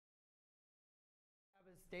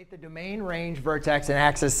State the domain, range, vertex, and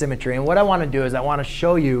axis symmetry. And what I want to do is I want to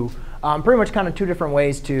show you pretty much kind of two different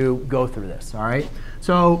ways to go through this. All right.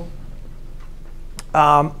 So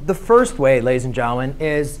the first way, ladies and gentlemen,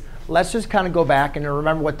 is let's just kind of go back and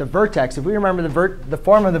remember what the vertex. If we remember the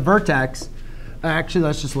form of the vertex, actually,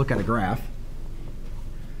 let's just look at a graph.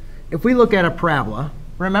 If we look at a parabola,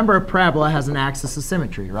 remember a parabola has an axis of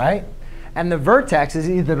symmetry, right? And the vertex is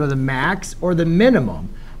either the max or the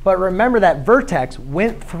minimum. But remember that vertex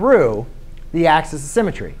went through the axis of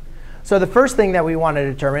symmetry. So the first thing that we want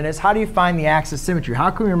to determine is how do you find the axis symmetry? How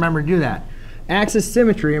can we remember to do that? Axis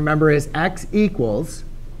symmetry, remember, is x equals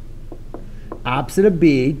opposite of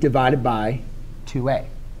b divided by 2a.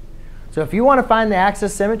 So if you want to find the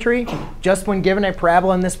axis symmetry, just when given a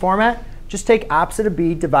parabola in this format, just take opposite of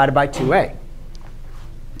b divided by 2a.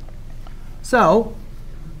 So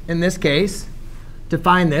in this case, to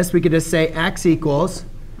find this, we could just say x equals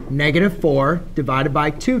 -4 divided by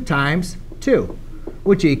 2 times 2,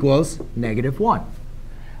 which equals -1.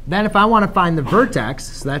 Then if I want to find the vertex,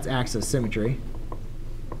 so that's axis symmetry.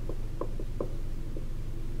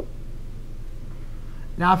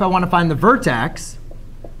 Now if I want to find the vertex,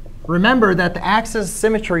 remember that the axis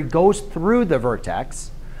symmetry goes through the vertex.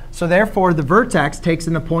 So therefore, the vertex takes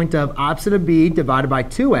in the point of opposite of b divided by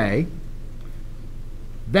 2a,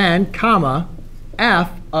 then comma f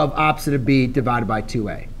of opposite of b divided by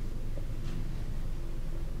 2a.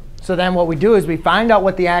 So then what we do is we find out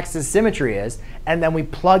what the axis symmetry is, and then we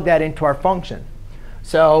plug that into our function.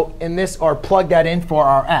 So in this, or plug that in for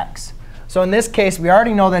our x. So in this case, we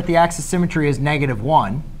already know that the axis symmetry is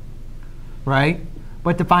 -1, right?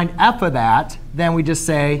 But to find f of that, then we just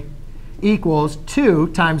say equals 2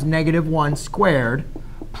 times -1 squared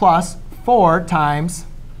plus 4 times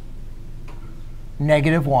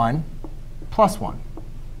 -1 plus 1.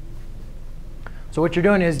 So what you're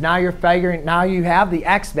doing is now you're figuring, now you have the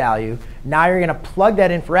x value. Now you're going to plug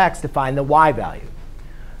that in for x to find the y value.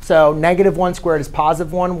 So -1 squared is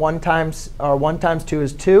 +1. 1 times 2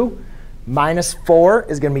 is 2. Minus 4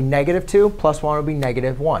 is going to be -2. Plus 1 will be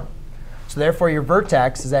 -1. So therefore, your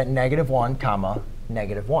vertex is at -1, comma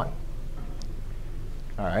 -1.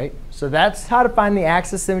 All right. So that's how to find the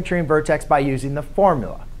axis symmetry and vertex by using the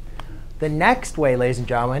formula. The next way, ladies and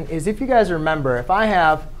gentlemen, is if you guys remember, if I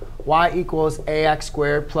have y equals ax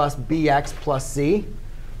squared plus bx plus c,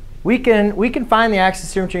 we can find the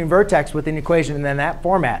axis symmetry and vertex with an equation in that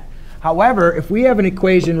format. However, if we have an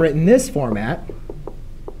equation written in this format,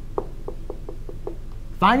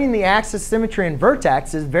 finding the axis symmetry and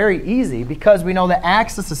vertex is very easy because we know the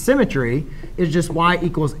axis of symmetry is just y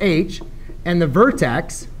equals h, and the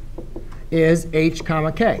vertex is h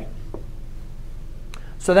comma k.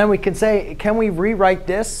 So then we can say, can we rewrite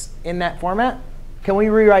this in that format? Can we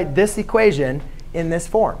rewrite this equation in this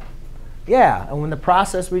form? Yeah, and when the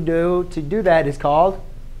process we do to do that is called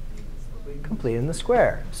completing the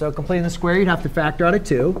square. So completing the square, you'd have to factor out a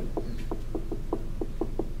 2.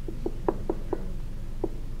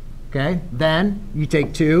 OK, then you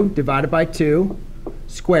take 2 divided by 2,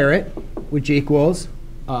 square it, which equals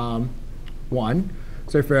 1.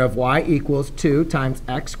 So if you have y equals 2 times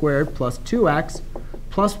x squared plus 2x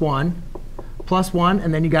plus 1,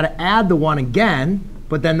 and then you got to add the 1 again,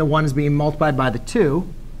 but then the 1 is being multiplied by the 2.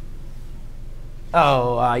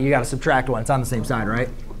 Oh, you got to subtract 1. It's on the same side, right?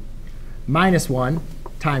 -1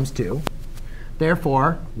 times 2.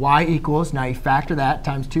 Therefore, y equals, now you factor that,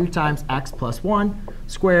 times 2 times x plus 1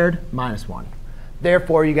 squared minus 1.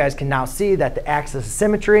 Therefore, you guys can now see that the axis of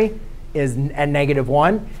symmetry is at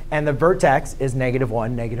 -1, and the vertex is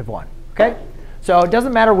 -1, -1. OK? So it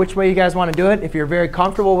doesn't matter which way you guys want to do it. If you're very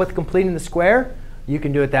comfortable with completing the square, you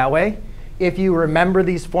can do it that way. If you remember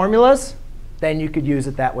these formulas, then you could use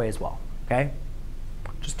it that way as well. OK?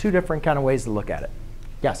 Just two different kind of ways to look at it.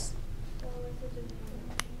 Yes?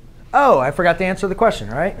 Oh, I forgot to answer the question,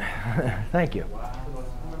 right? Thank you.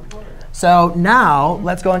 So now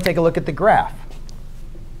let's go and take a look at the graph.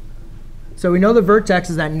 So we know the vertex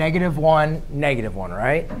is at -1, -1,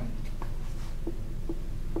 right?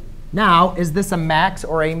 Now, is this a max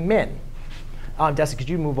or a min? Desi, could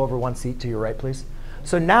you move over one seat to your right, please?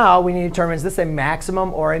 So now we need to determine, is this a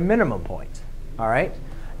maximum or a minimum point? All right.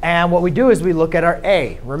 And what we do is we look at our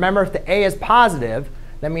a. Remember, if the a is positive,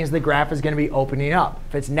 that means the graph is going to be opening up.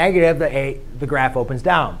 If it's negative, the graph opens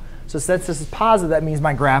down. So since this is positive, that means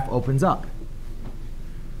my graph opens up.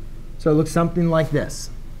 So it looks something like this.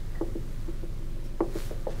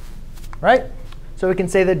 Right? So we can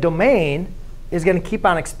say the domain is going to keep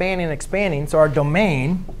on expanding and expanding. So our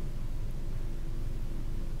domain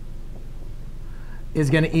is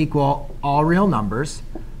going to equal all real numbers.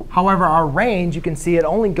 However, our range, you can see it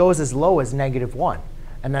only goes as low as -1.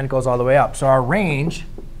 and then it goes all the way up. So our range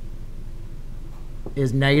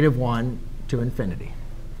is -1 to infinity.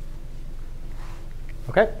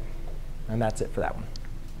 OK? And that's it for that one.